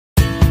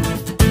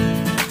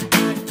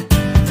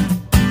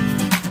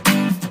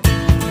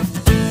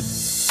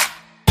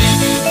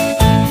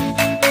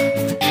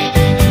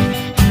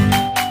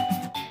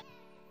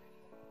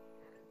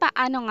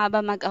Paano nga ba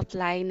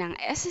mag-apply ng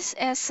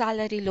SSS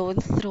salary loan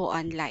through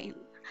online?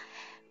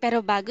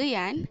 Pero bago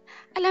yan,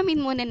 alamin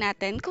muna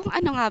natin kung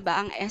ano nga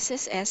ba ang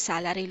SSS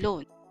salary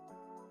loan.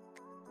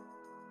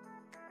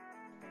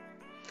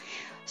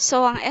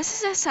 So, ang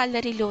SSS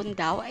salary loan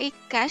daw ay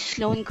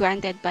cash loan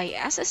granted by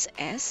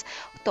SSS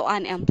to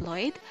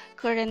unemployed,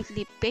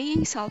 currently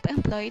paying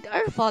self-employed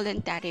or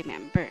voluntary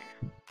member.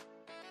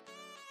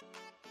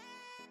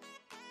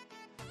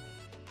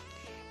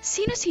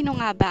 Sino-sino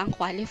nga ba ang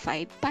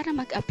qualified para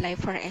mag-apply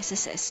for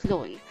SSS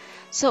loan?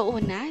 So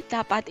una,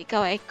 dapat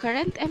ikaw ay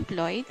current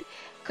employed,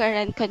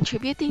 current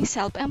contributing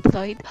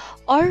self-employed,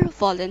 or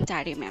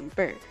voluntary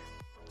member.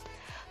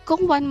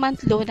 Kung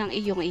 1-month loan ang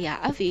iyong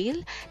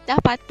i-avail,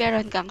 dapat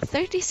meron kang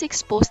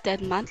 36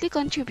 posted monthly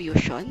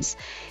contributions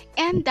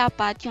and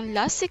dapat yung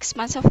last 6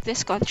 months of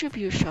these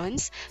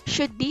contributions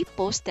should be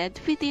posted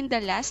within the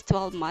last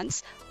 12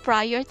 months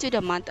prior to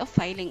the month of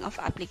filing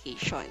of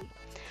application.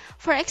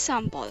 For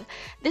example,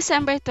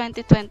 December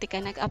 2020 ka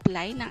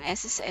nag-apply ng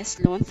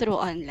SSS loan through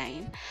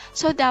online.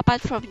 So,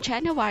 dapat from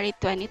January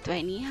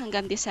 2020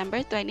 hanggang December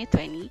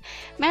 2020,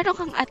 meron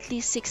kang at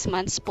least 6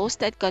 months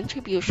posted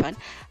contribution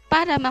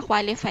para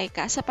ma-qualify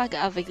ka sa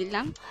pag-avail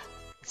ng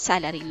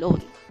salary loan.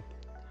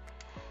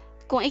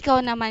 Kung ikaw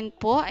naman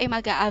po ay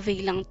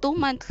mag-avail ng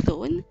 2-month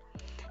loan,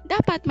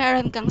 dapat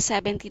meron kang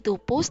 72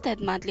 posted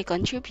monthly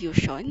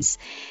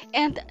contributions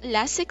and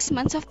last 6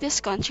 months of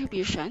these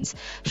contributions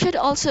should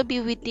also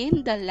be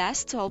within the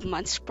last 12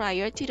 months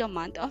prior to the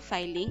month of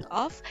filing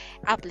of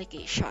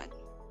application.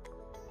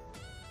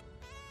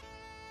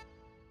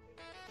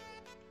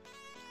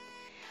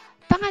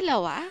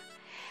 Pangalawa,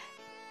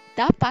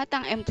 dapat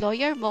ang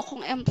employer mo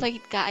kung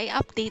employed ka ay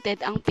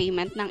updated ang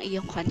payment ng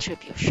iyong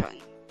contribution.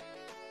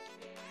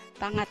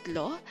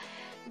 Pangatlo,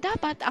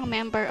 dapat ang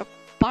member of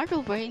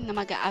borrower na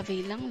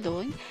mag-a-avail ng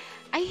loan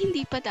ay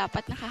hindi pa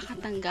dapat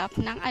nakakatanggap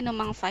ng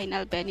anumang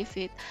final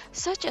benefit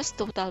such as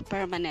total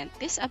permanent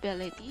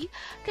disability,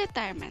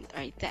 retirement,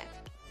 or death.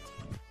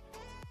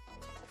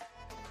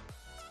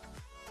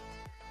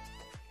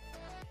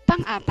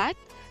 Pang-apat,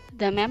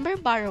 the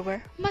member borrower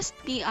must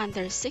be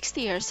under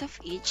 60 years of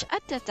age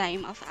at the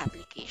time of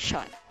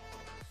application.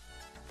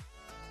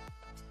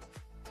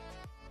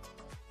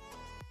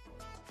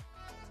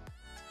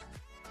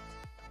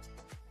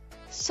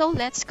 So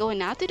let's go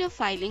now to the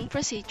filing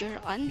procedure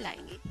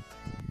online.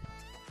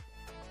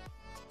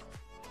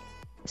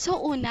 So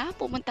una,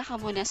 pumunta ka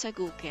muna sa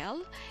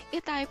Google,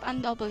 i-type ang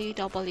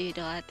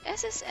www.sss.gov.ph.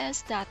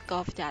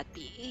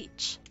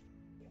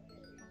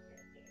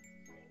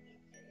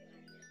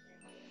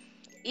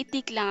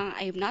 I-tick lang ang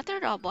I'm not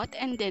a robot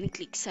and then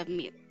click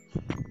submit.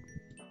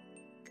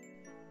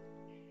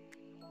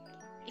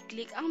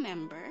 I-click ang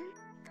member.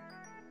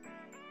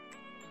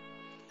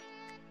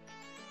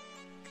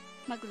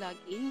 Mag-log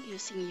in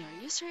using your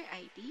user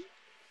ID,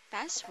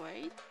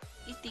 password,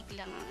 i-tick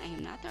lang ang I'm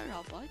not a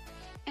robot,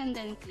 and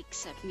then click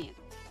submit.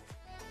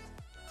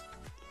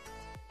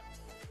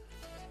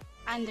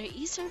 Under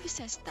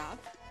e-services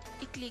tab,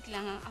 i-click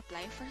lang ang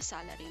apply for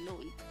salary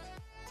loan.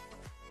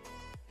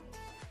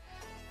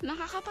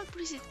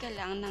 Makakapag-proceed ka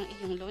lang ng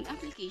iyong loan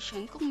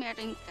application kung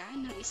meron ka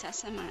ng isa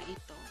sa mga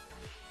ito: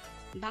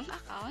 bank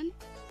account,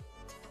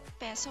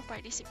 peso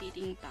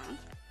participating bank,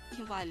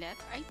 e-wallet,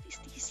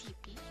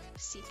 RTCP,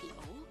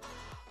 CPO,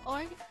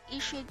 or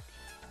issued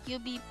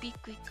UBP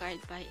Quick Card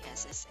by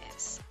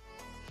SSS.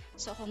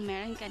 So kung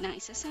meron ka ng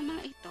isa sa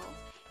mga ito,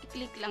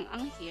 i-click lang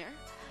ang here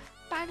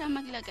para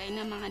maglagay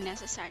ng mga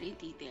necessary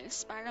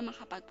details para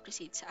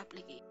makapag-proceed sa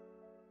application.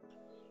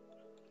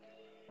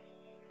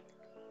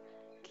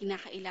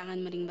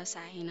 Kinakailangan mo ring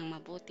basahin ng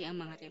mabuti ang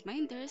mga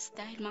reminders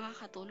dahil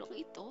makakatulong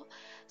ito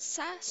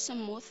sa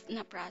smooth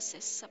na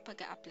process sa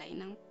pag-a-apply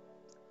ng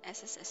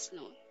SSS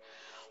loan.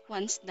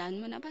 Once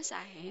done mo na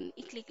basahin,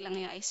 i-click lang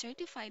yung I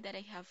certify that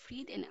I have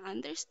read and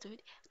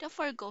understood the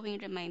foregoing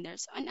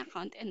reminders on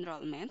account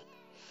enrollment,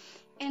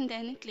 and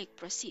then click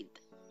proceed.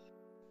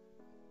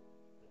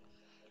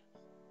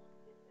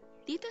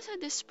 Dito sa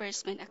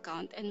Disbursement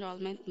Account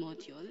Enrollment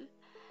Module,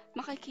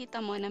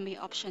 makikita mo na may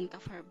option ka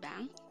for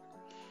bank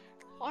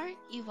or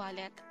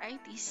e-wallet,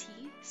 RTC,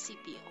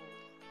 CPO.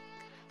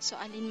 So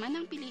alin man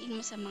ang piliin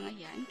mo sa mga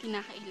yan,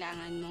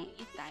 kinakailangan mong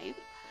i-type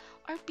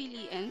or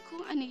piliin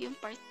kung ano yung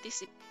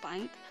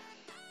participant,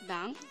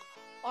 bank,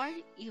 or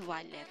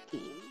e-wallet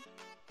name.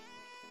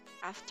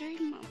 After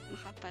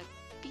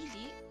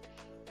makapagpili,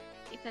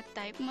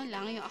 itatype mo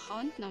lang yung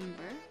account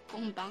number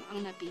kung bank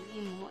ang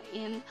napili mo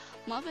and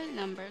mobile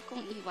number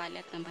kung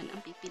e-wallet naman ang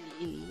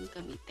pipiliin mong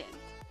gamitin.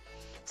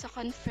 Sa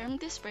confirm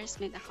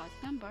disbursement account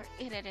number,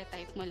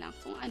 i-retype mo lang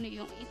kung ano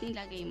yung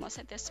inilagay mo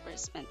sa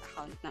disbursement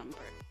account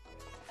number.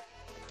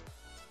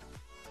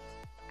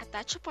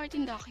 Attach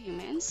supporting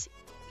documents.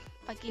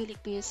 Pag kinlik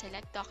mo yung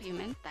select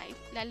document type,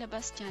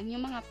 lalabas dyan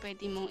yung mga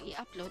pwede mong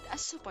i-upload as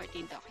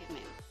supporting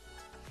document.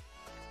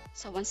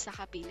 So once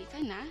nakapili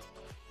ka na,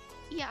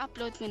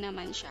 i-upload mo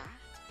naman siya,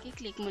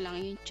 i-click mo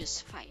lang yung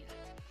choose file.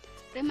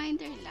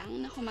 Reminder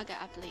lang na kung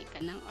mag-a-apply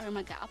ka ng or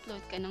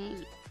mag-a-upload ka ng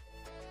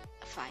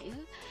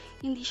file,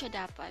 hindi siya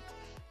dapat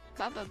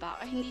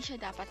bababa or hindi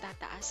siya dapat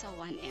tataas sa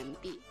 1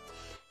 MB.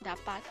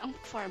 Dapat ang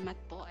format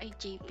po ay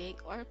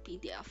JPEG or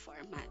PDF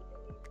format.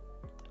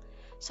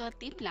 So,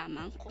 tip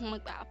lamang, kung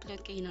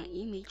mag-upload kayo ng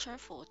image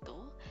or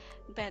photo,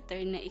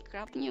 better na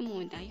i-crop nyo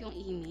muna yung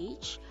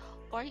image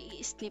or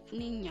i-snip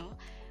ninyo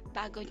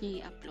bago nyo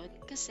i-upload.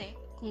 Kasi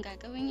kung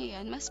gagawin nyo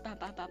yan, mas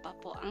bababa pa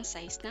po ang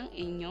size ng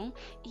inyong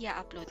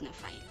i-upload na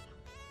file.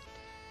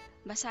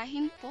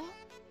 Basahin po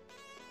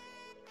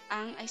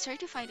ang I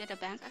certify that the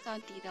bank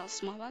account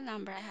details mobile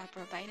number I have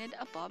provided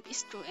above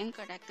is true and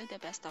correct to the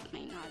best of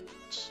my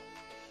knowledge.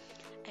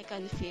 I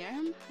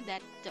confirm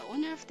that the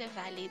owner of the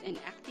valid and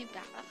active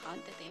bank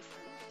account that I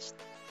furnished.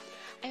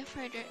 I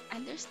further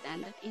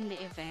understand that in the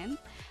event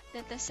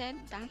that the said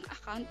bank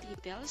account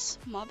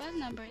details mobile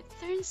number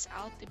turns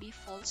out to be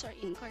false or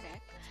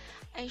incorrect,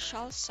 I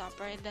shall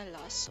suffer the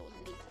loss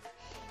solely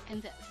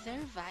and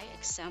thereby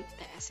exempt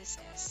the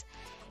SSS,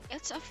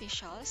 its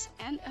officials,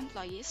 and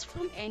employees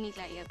from any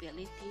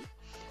liability,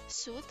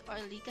 suit, or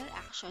legal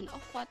action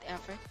of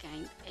whatever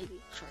kind and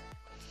nature.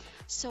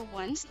 So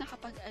once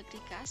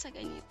nakapag-agree ka sa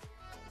ganito,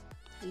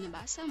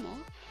 nabasa mo,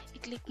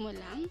 i-click mo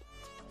lang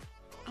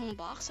ang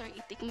box or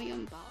i-tick mo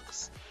yung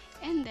box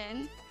and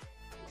then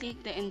click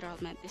the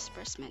Enrollment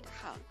Disbursement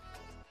account.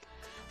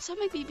 So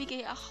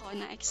magbibigay ako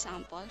ng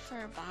example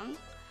for bank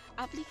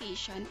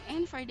application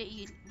and for the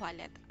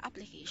e-wallet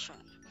application.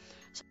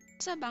 So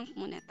sa bank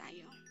muna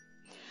tayo.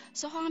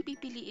 So kung ang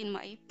pipiliin mo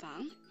ay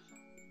bank,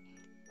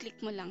 click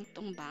mo lang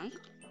tong bank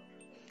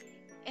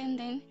and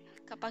then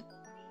kapag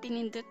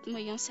pinindot mo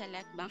yung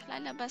select bank,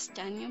 lalabas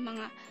dyan yung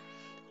mga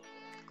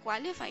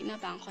qualified na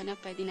bangko na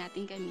pwede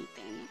natin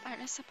gamitin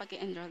para sa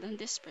pag-enroll ng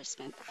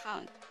disbursement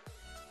account.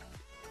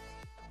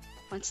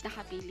 Once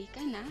nakapili ka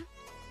na,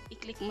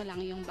 i-click mo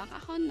lang yung bank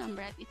account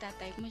number at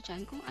itatype mo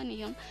dyan kung ano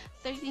yung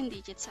 13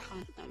 digits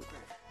account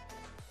number.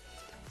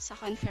 Sa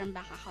confirm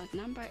bank account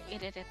number,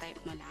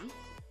 i-retype mo lang.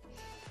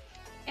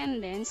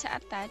 And then, sa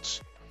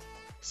attach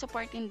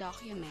supporting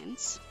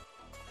documents,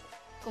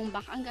 kung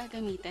bank ang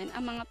gagamitin,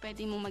 ang mga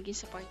pwede mong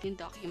maging supporting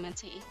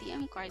documents ay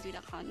ATM card with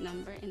account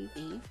number and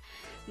name,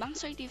 bank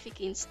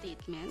certificate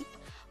statement,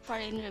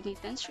 foreign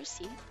remittance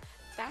receipt,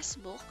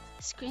 passbook,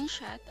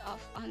 screenshot of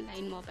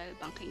online mobile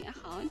banking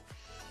account,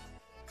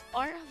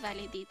 or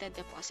validated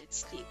deposit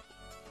slip.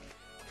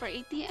 For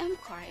ATM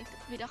card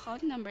with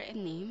account number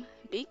and name,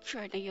 make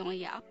sure na yung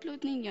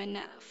i-upload ninyo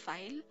na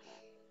file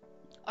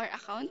or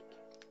account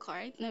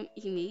card ng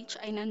image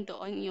ay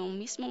nandoon yung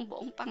mismong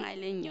buong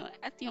pangalan nyo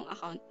at yung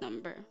account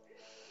number.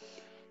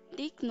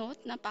 Take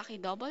note na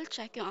paki-double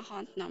check yung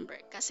account number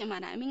kasi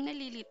maraming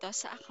nalilito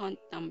sa account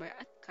number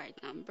at card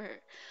number.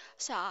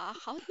 Sa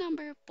account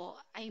number po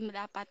ay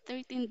dapat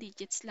 13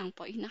 digits lang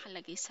po yung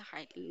nakalagay sa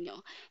card ninyo.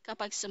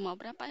 Kapag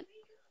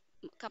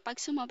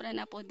sumobra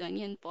na po doon,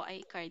 yun po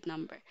ay card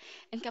number.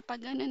 And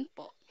kapag ganun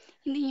po,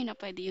 hindi nyo na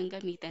pwede yung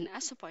gamitin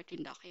as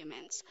supporting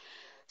documents.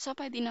 So,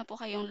 pwede na po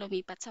kayong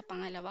lumipat sa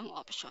pangalawang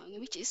option,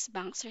 which is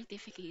bank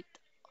certificate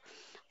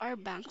or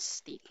bank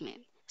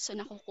statement. So,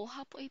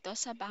 nakukuha po ito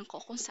sa bangko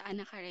kung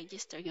saan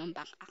nakaregister yung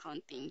bank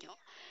account niyo.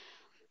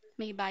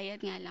 May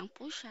bayad nga lang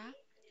po siya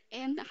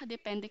and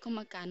nakadepende kung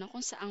magkano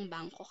kung saang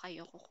bangko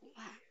kayo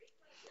kukuha.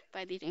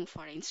 Pwede rin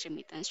foreign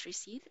remittance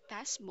receipt,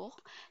 passbook,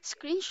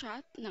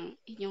 screenshot ng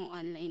inyong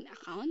online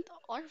account,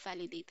 or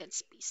validated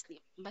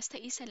payslip.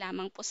 Basta isa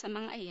lamang po sa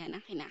mga ayan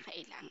ang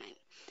kinakailangan.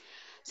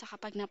 So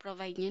kapag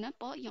na-provide nyo na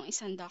po yung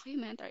isang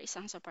document or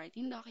isang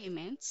supporting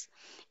documents,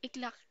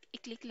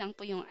 i-click lang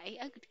po yung I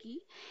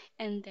agree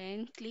and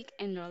then click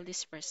Enroll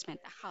Disbursement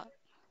Account.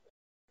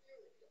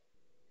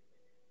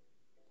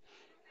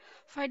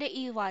 For the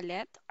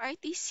e-wallet,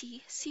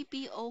 RTC,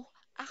 CPO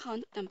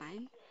account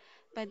naman,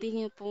 pwede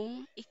nyo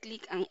pong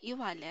i-click ang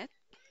e-wallet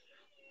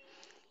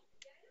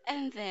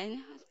and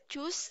then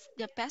choose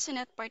the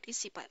PesoNet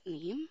participant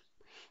name.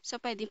 So,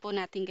 pwede po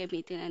natin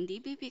gamitin ang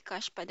DBP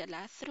Cash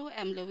Padala through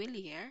M.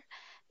 Lawilier,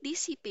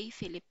 DC Pay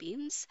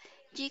Philippines,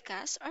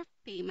 GCash, or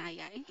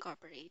Paymaya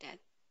Incorporated.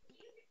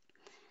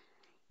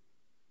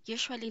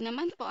 Usually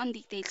naman po, ang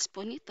details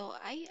po nito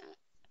ay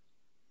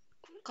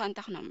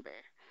contact number.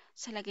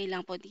 So, lagay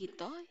lang po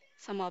dito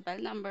sa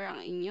mobile number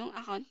ang inyong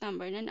account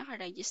number na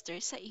nakaregister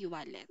sa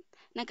e-wallet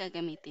na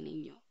gagamitin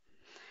ninyo.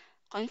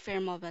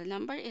 Confirm mobile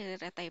number,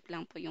 i-retype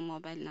lang po yung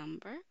mobile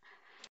number.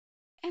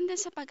 And then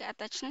sa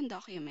pag-attach ng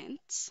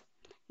documents,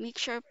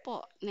 make sure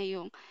po na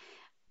yung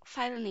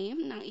file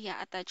name ng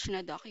i-attach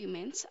na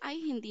documents ay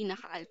hindi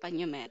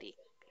naka-alphanumeric.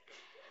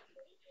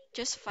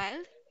 Choose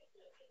file,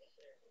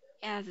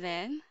 and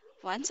then,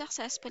 once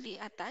successfully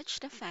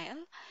attach the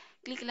file,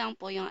 click lang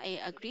po yung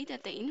I agree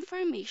that the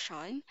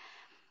information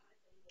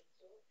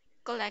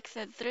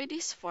collected through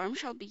this form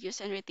shall be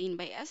used and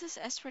retained by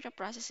SSS for the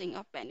processing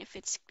of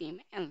benefits, claim,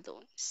 and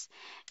loans.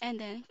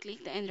 And then,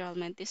 click the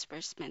Enrollment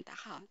Disbursement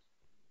account.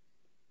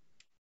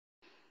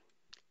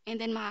 And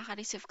then,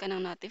 makaka-receive ka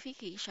ng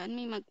notification,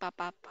 may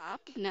magpa-pop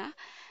up na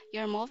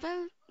your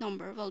mobile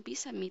number will be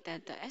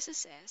submitted to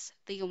SSS.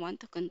 Do you want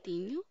to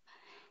continue?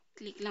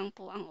 Click lang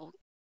po ang OK.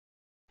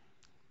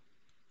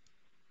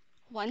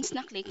 Once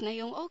na-click na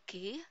yung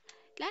OK,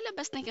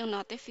 lalabas na yung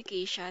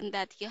notification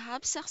that you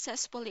have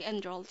successfully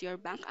enrolled your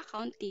bank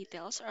account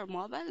details or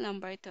mobile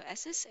number to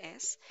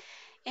SSS,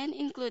 and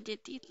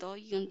included dito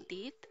yung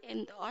date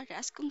and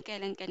oras kung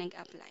kailan ka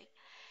nag-apply,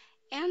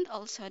 and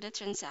also the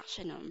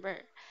transaction number.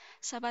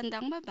 Sa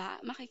bandang baba,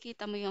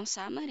 makikita mo yung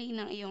summary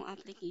ng iyong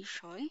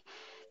application,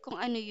 kung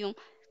ano yung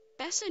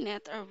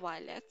PesoNet or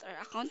wallet or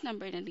account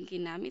number na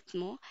ginamit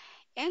mo,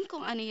 and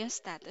kung ano yung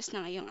status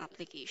ng iyong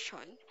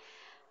application.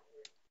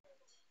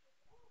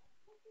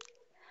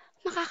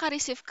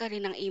 Makaka-receive ka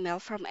rin ng email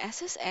from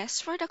SSS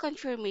for the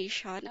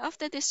confirmation of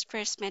the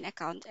disbursement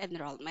account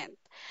enrollment.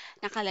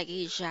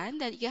 Nakalagay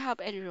dyan that you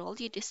have enrolled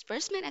your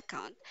disbursement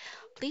account.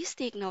 Please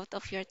take note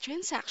of your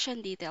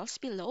transaction details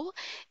below,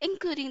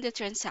 including the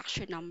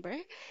transaction number,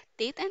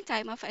 date and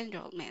time of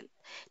enrollment.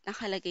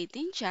 Nakalagay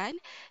din dyan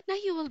na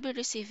you will be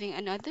receiving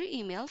another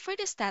email for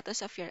the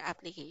status of your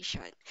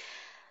application.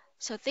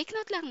 So take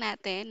note lang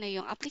natin na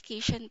yung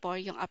application for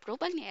yung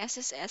approval ni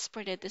SSS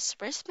for the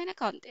disbursement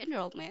account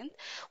enrollment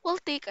will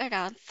take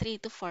around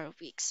 3 to 4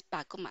 weeks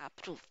bago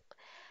ma-approve.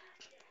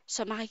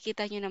 So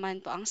makikita nyo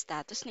naman po ang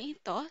status na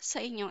ito sa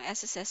inyong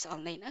SSS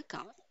online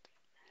account.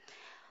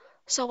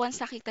 So once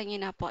nakita nyo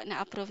na po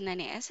na approve na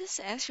ni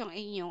SSS yung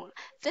inyong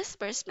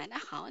disbursement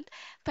account,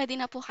 pwede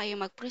na po kayo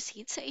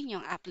mag-proceed sa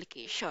inyong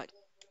application.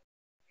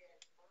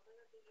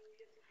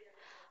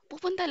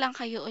 Pupunta lang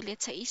kayo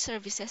ulit sa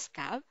e-services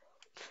tab.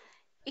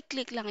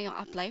 I-click lang yung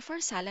apply for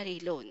salary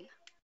loan.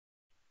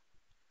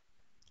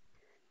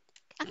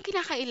 Ang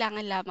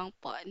kinakailangan lamang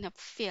po na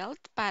field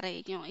para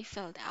inyong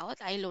i-filled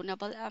out ay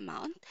loanable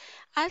amount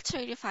at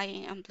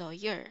certifying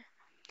employer.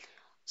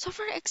 So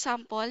for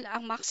example,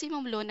 ang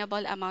maximum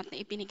loanable amount na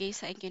ibinigay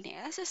sa inyo ni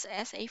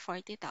SSS ay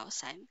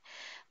 40,000.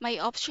 May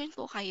option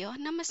po kayo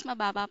na mas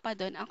mababa pa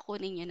doon ang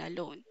kunin nyo na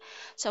loan.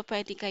 So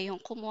pwede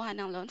kayong kumuha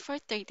ng loan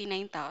for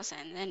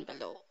 39,000 and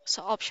below.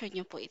 So option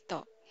nyo po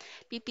ito.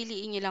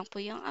 Pipiliin nyo lang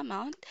po yung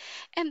amount,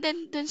 and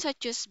then dun sa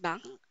choose bank,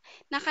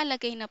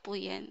 nakalagay na po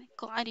yan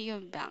kung ano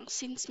yung bank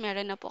since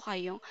meron na po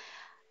kayong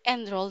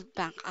enrolled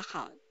bank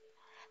account.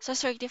 Sa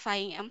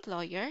certifying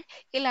employer,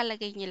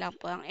 ilalagay nyo lang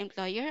po ang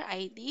employer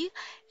ID,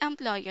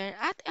 employer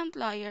at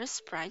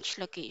employer's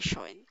branch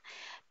location.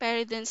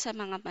 Pero dun sa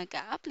mga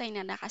mag-a-apply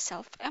na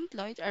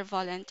naka-self-employed or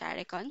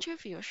voluntary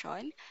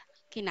contribution,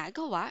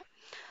 ginagawa,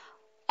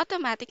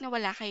 automatic na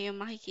wala kayong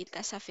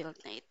makikita sa field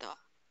na ito.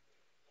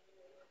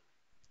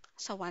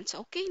 So once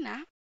okay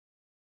na,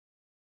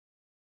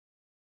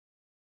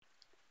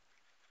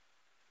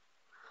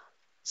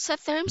 sa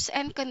terms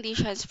and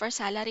conditions for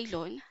salary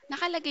loan,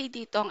 nakalagay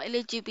dito ang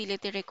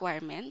eligibility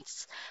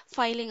requirements,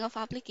 filing of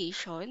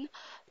application,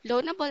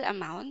 loanable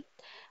amount,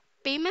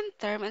 payment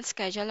term and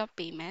schedule of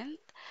payment,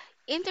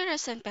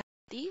 interest and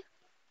penalty,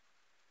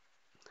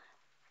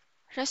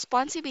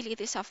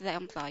 responsibilities of the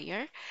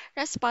employer,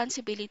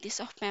 responsibilities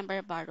of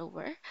member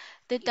borrower,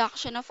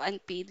 deduction of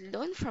unpaid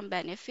loan from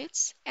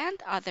benefits, and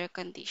other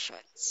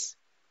conditions.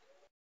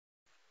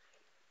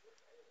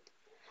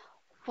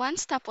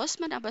 Once tapos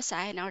mo na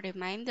basahin ang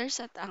reminders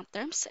at ang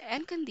terms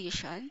and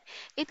condition,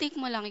 i-tick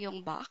mo lang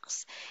yung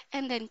box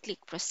and then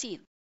click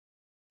proceed.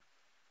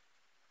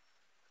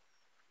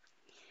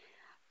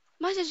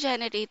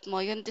 Mas-generate mo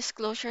yung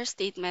disclosure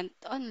statement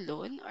on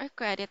loan or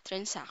credit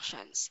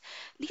transactions.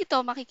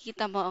 Dito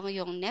makikita mo ang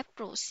yung net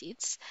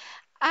proceeds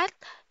at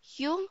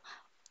yung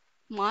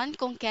month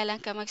kung kailan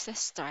ka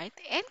magsa-start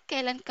and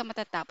kailan ka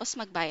matatapos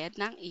magbayad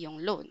ng iyong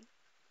loan.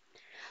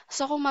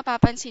 So kung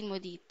mapapansin mo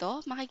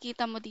dito,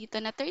 makikita mo dito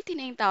na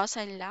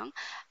 39,000 lang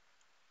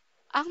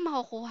ang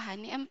makukuha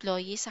ni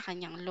employee sa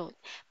kanyang loan.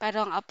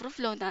 Pero ang approved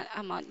loan na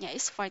amount niya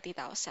is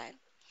 40,000.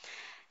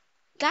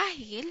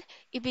 Dahil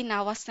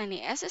ibinawas na ni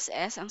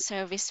SSS ang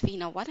service fee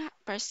na 1%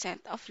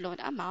 of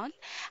loan amount,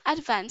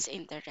 advance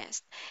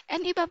interest.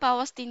 And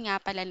ibabawas din nga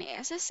pala ni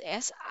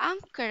SSS ang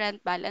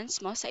current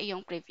balance mo sa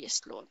iyong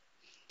previous loan.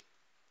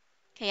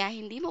 Kaya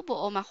hindi mo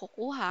buo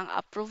makukuha ang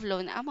approved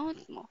loan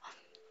amount mo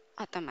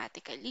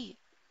automatically.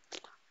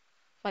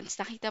 Once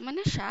nakita mo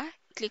na siya,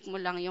 click mo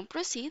lang yung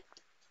proceed.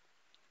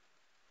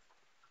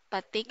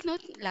 But take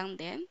note lang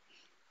din,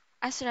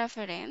 as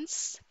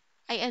reference,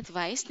 I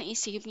advise na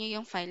i-save nyo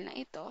yung file na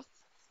ito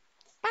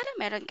para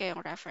meron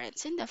kayong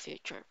reference in the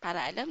future,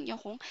 para alam nyo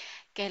kung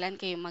kailan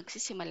kayo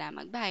magsisimula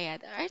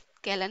magbayad or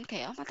kailan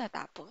kayo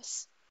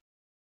matatapos.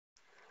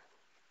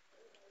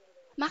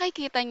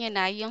 Makikita nyo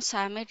na yung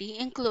summary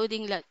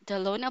including the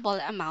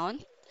loanable amount,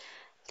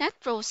 net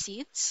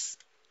proceeds,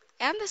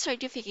 and the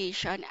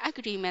certification,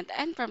 agreement,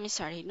 and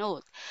promissory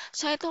note.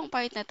 So, itong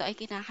part na to ay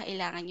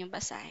kinakailangan yung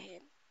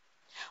basahin.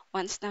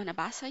 Once na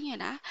nabasa nyo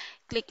na,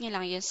 click nyo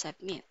lang yung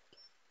submit.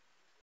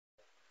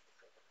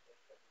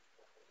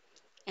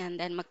 And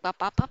then,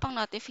 magpa-pop up ang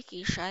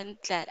notification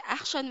that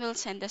Action will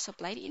send the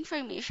supplied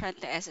information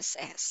to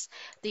SSS.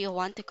 Do you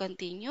want to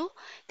continue?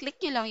 Click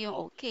nyo lang yung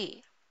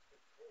OK.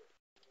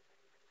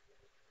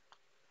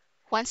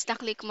 Once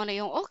na-click mo na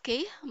yung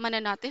okay,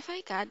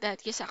 mananotify ka that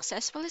you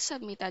successfully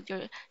submitted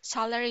your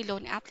salary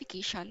loan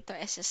application to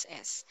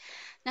SSS.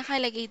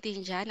 Nakalagay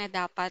din dyan na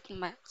dapat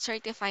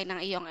certify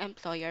ng iyong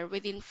employer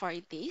within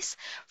 4 days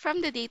from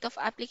the date of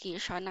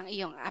application ng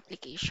iyong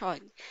application.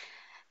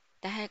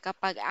 Dahil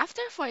kapag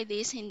after 4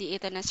 days hindi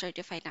ito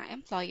na-certify ng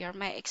employer,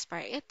 may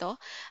expire ito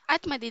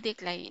at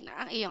madidecline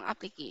ang iyong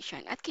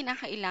application at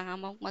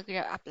kinakailangan mong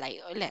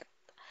mag-re-apply ulit.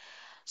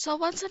 So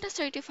once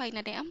na-certify na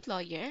ng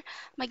employer,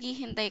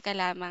 maghihintay ka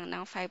lamang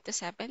ng 5 to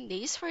 7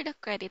 days for the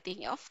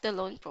crediting of the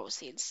loan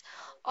proceeds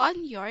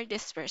on your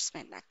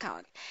disbursement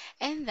account.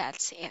 And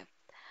that's it.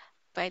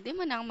 Pwede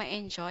mo nang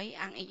ma-enjoy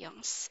ang iyong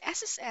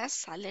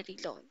SSS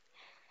salary loan.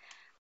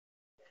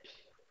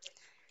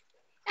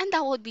 And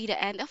that would be the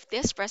end of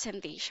this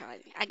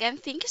presentation. Again,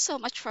 thank you so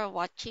much for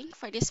watching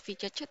for this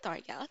video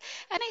tutorial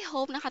and I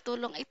hope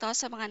nakatulong ito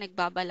sa mga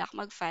nagbabalak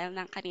mag-file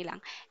ng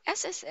kanilang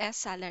SSS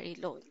salary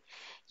loan.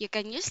 You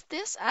can use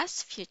this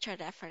as future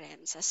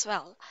reference as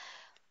well.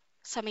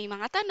 Sa may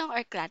mga tanong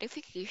or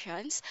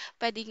clarifications,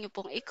 pwede nyo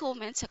pong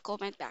i-comment sa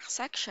comment box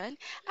section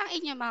ang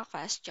inyong mga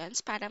questions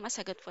para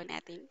masagot po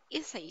natin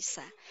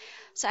isa-isa.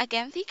 So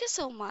again, thank you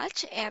so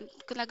much and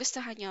kung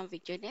nagustuhan nyo ang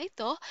video na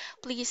ito,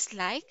 please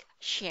like,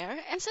 share,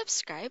 and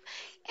subscribe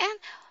and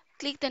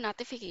click the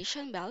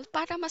notification bell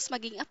para mas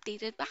maging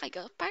updated pa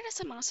kayo para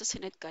sa mga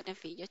susunod ko na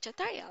video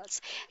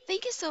tutorials.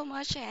 Thank you so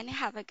much and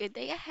have a good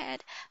day ahead.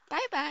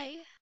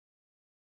 Bye-bye!